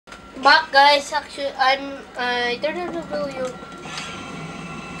Back guys, actually I turned on the video.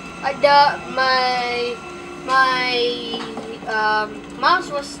 My mouse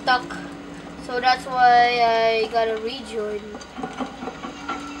was stuck, so that's why I gotta rejoin.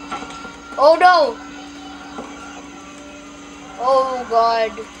 Oh no! Oh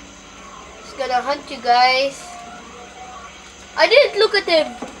god, it's gonna hunt you guys. I didn't look at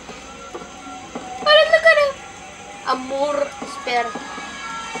him. I didn't look at him. Amor spare.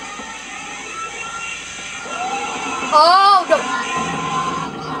 Oh no!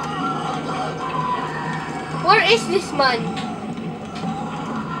 Where is this man?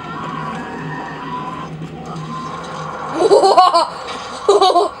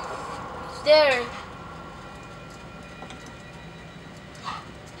 It's there.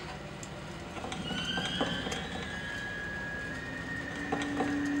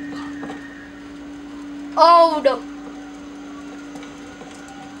 Oh no!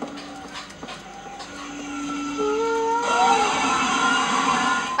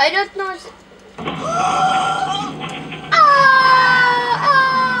 I don't know.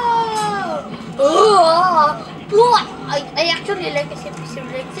 I actually like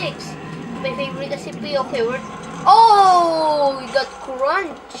SCP-096. My favorite SCP. Okay, we're... Oh, we got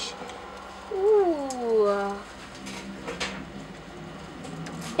crunch. Ooh.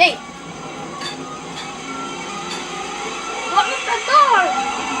 Hey. What is the door?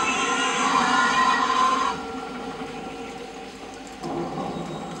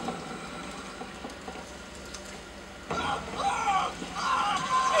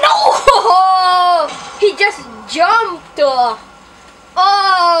 No! He just jumped.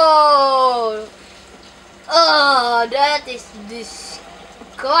 Oh. Oh, that is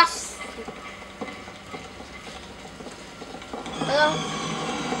disgusting.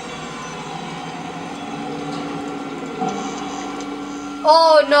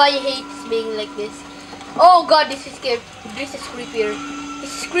 Oh no, I hate being like this. Oh god, this is scary. This is creepier.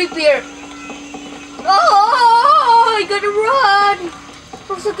 This is creepier. Oh, I gotta run.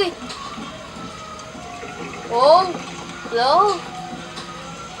 Oh, it's okay. Oh, hello.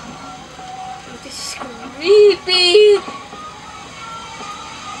 This is creepy.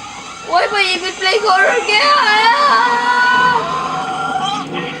 Why am I even playing horror game?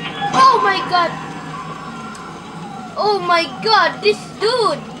 Oh my god. Oh my god, this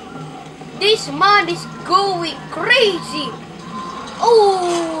dude. This man is going crazy.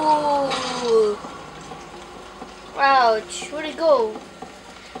 Oh. Ouch. Where'd he go?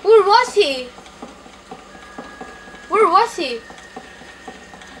 Where was he? Where was he?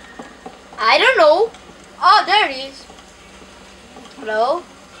 I don't know. Oh, there he is. Hello?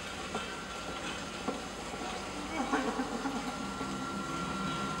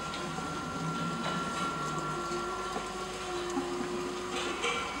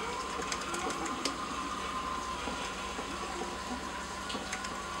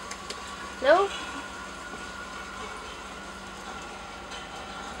 No?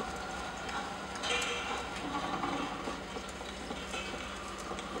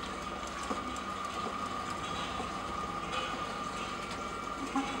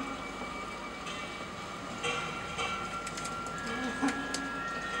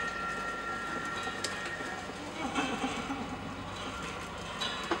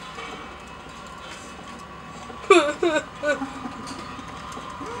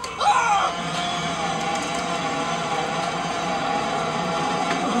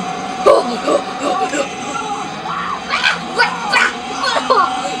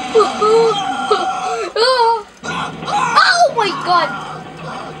 Oh my god!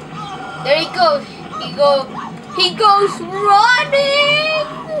 There he goes. He goes running.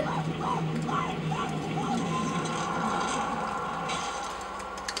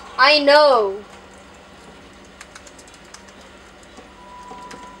 I know.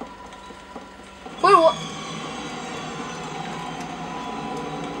 Where?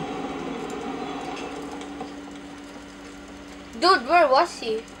 Dude, where was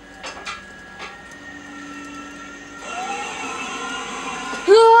he?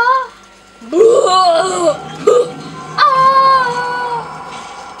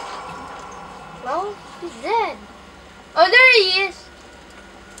 Well, he's dead. Oh, there he is.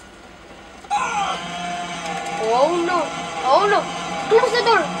 Oh no. Oh no. Close the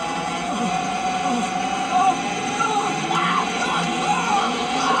door.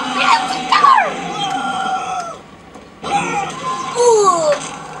 Close the door. Ooh.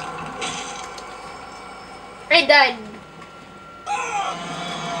 I died.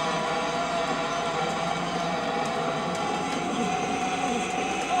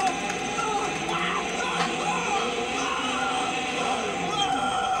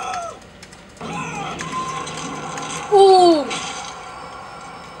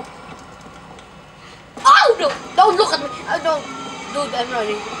 Dude, I'm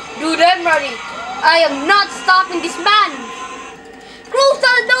ready. Dude, I'm ready. I am not stopping this man. Close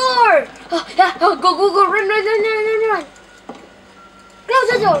the door. Oh, yeah. Oh, go, go, go. Run, run, run, run, run, run. Close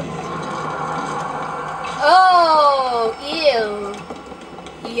the door. Oh, ew.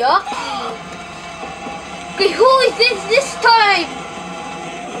 Yucky. Okay, who is this time?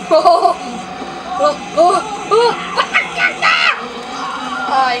 Oh, oh, oh, oh.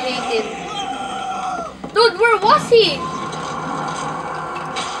 Oh, I hate him. Dude, where was he?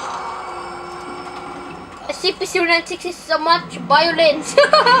 SCP-096 is so much violence.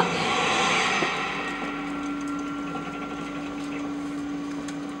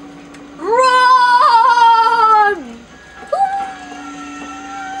 Run!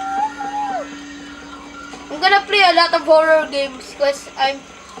 I'm gonna play a lot of horror games because I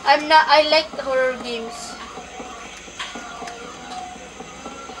like horror games.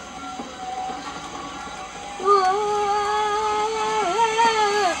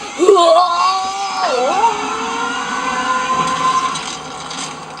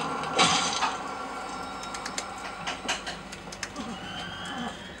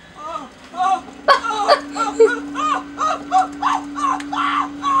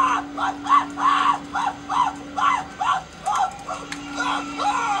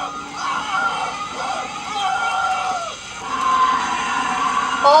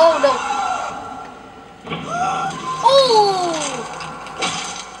 Oh no! Oh!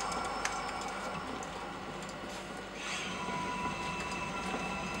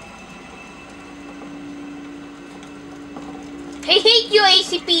 I hate you,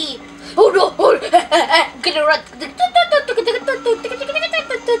 ACP! Oh no! Oh, gonna run!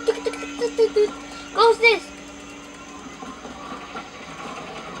 Close this!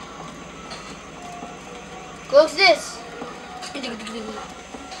 Close this!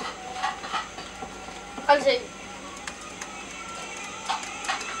 I'll say.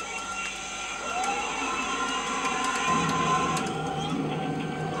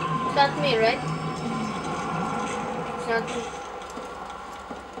 It's not me, right? It's not me.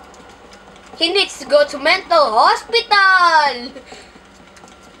 He needs to go to mental hospital!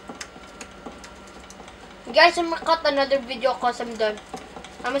 Guys, I'm gonna cut another video cause I'm done.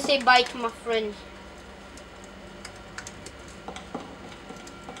 I'm gonna say bye to my friends.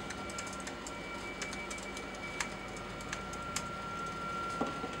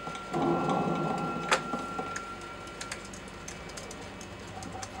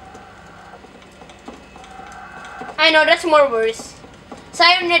 I know, that's more worse.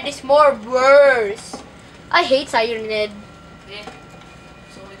 Sirenhead is more worse. I hate Sirenhead. Yeah.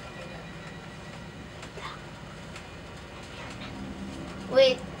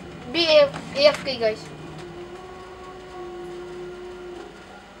 Wait, be AFK, guys.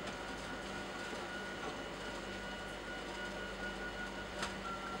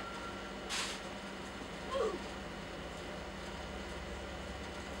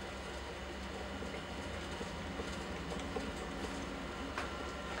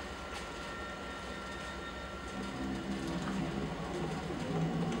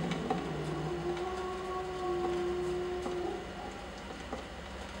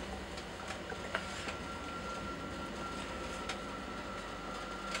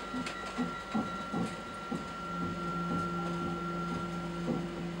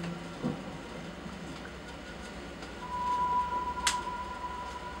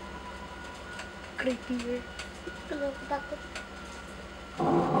 Creepier.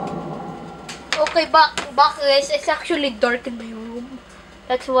 Okay, back guys. It's actually dark in my room.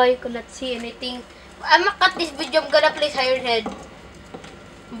 That's why you cannot see anything. I'm gonna cut this video. I'm gonna play Sirenhead.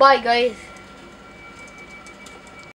 Bye guys.